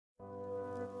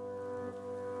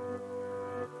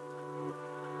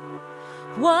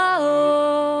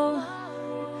Whoa,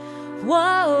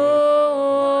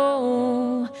 whoa.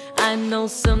 I know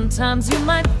sometimes you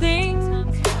might think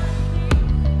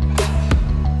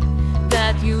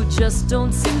that you just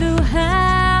don't seem to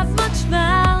have much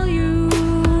value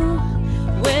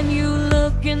when you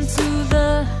look into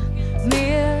the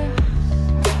mirror.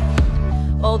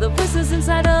 All the voices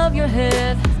inside of your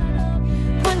head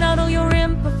point out all your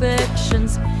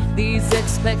imperfections. These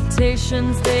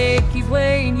expectations, they keep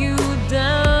weighing you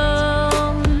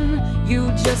down.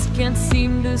 You just can't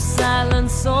seem to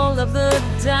silence all of the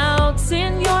doubts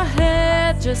in your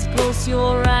head. Just close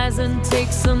your eyes and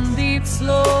take some deep,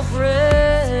 slow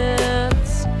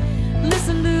breaths.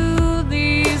 Listen to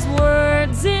these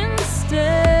words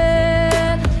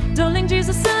instead. Darling,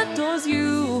 Jesus adores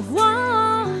you.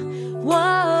 Whoa,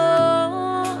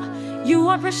 whoa. You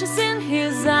are precious in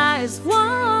His eyes.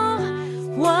 Whoa,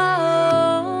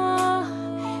 whoa.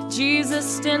 Jesus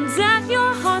stands at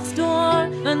your heart's door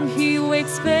and He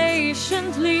waits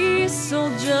patiently,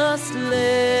 so just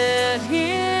let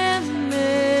Him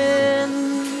in.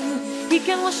 He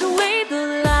can wash away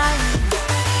the lies.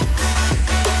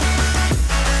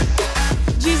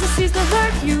 Jesus sees the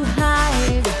hurt you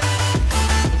hide.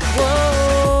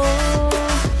 Whoa,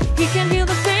 He can heal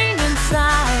the pain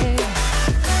inside.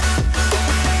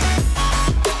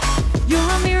 You're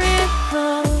a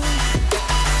miracle.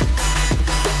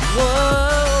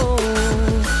 Whoa,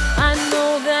 I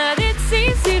know that it's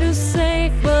easy to say,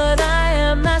 but I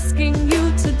am asking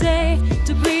you today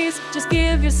to please just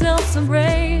give yourself some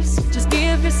grace. Just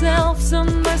give yourself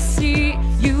some mercy.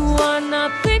 You are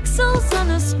not pixels on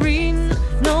a screen.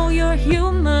 No, you're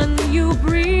human, you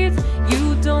breathe.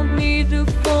 You don't need to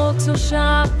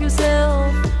Photoshop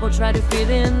yourself or try to fit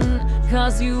in,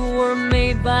 'cause you were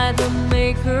made by the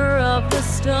maker of the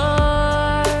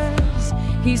stars.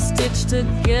 He stitched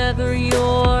together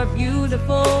your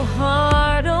beautiful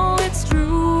heart. Oh, it's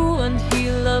true, and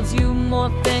He loves you more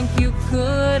than you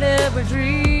could ever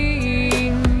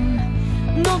dream.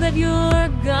 Know that you're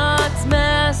God's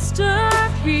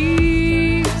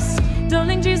masterpiece.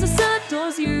 Darling, Jesus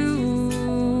adores you.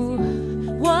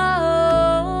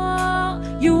 Whoa,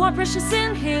 you are precious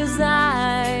in His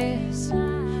eyes.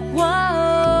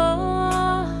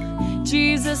 Whoa,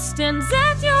 Jesus stands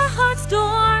at your heart's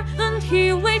door and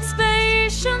He waits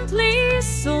patiently,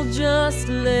 so just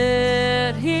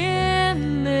let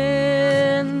Him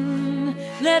in.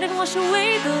 Let Him wash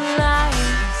away the lies.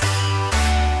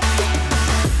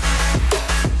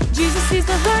 Jesus sees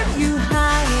the hurt